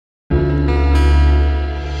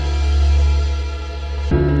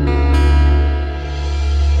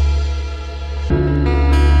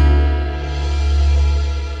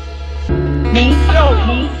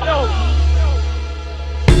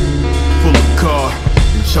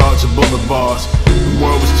charge of boulevards. The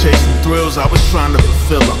world was chasing thrills, I was trying to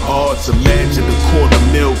fulfill the odds. Imagine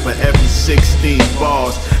 $250,000 for every 16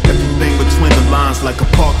 bars. Everything between the lines like a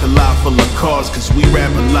parking lot full of cars. Cause we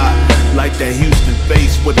rap a lot, like that Houston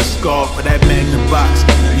face with a scar for that Magnum box.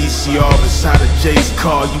 VCR beside a Jay's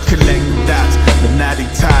car, you connect the dots. But now they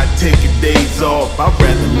tired taking days off, I'd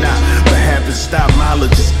rather not. But having stop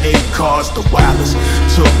mileage is 8 cars, the wildest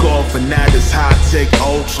took off, and now this high-tech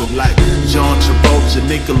ultra like John Travolta,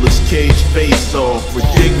 Nicolas Cage face off.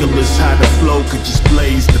 Ridiculous how the flow could just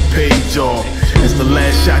blaze the page off. It's the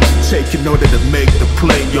last shot you take in order to make the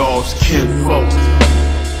playoffs. Kinfolk,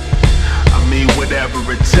 I mean whatever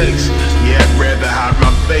it takes. Yeah, I'd rather hide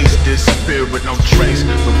my face, disappear with no trace.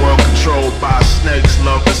 The world controlled by snakes,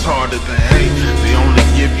 love is harder than hate. They only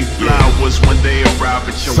give you flowers when they arrive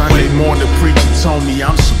at your Sunday morning preacher told me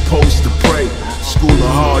I'm supposed to pray. School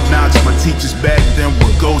of hard knocks, my teachers back then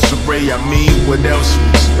were Ghost Array. I mean, what else you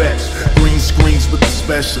expect? Green screens with the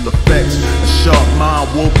special effects. A sharp mind,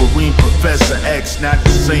 Wolverine, Professor X. Not the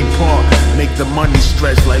same part, make the money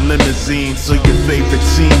stretch like limousines. So your favorite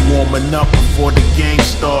team warming up before the game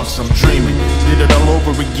starts. I'm dreaming, did it all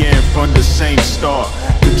over again from the same start.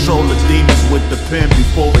 Control the demons with the pen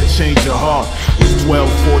before it change your heart. It's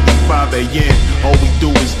 12:45 a.m. All we do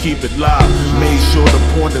is keep it live. Made sure the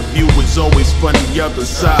point of view is always from the other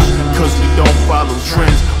side. Cause we don't follow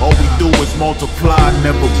trends, all we do is multiply,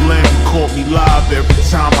 never blend. Caught me live every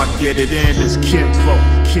time I get it in. It's kinfolk,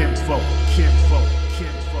 kinfolk, kinfolk,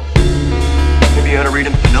 kinfolk. Maybe you ought to read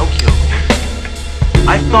him Pinocchio.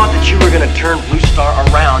 I thought that you were gonna turn Blue Star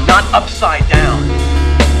around, not upside down.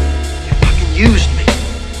 You fucking used me.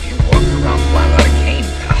 You walking around flying without a cane,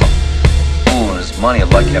 pal. Fool and his money are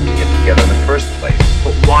lucky enough to get together in the first place.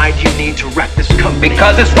 But why do you need to wreck this company?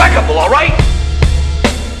 Because it's wreckable, all right?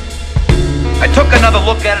 I took another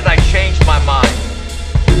look at it and I changed my mind.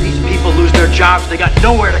 These people lose their jobs, they got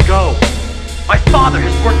nowhere to go. My father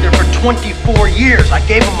has worked there for 24 years. I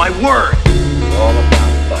gave him my word. It's all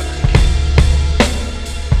about bucks, kid.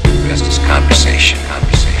 The rest is conversation.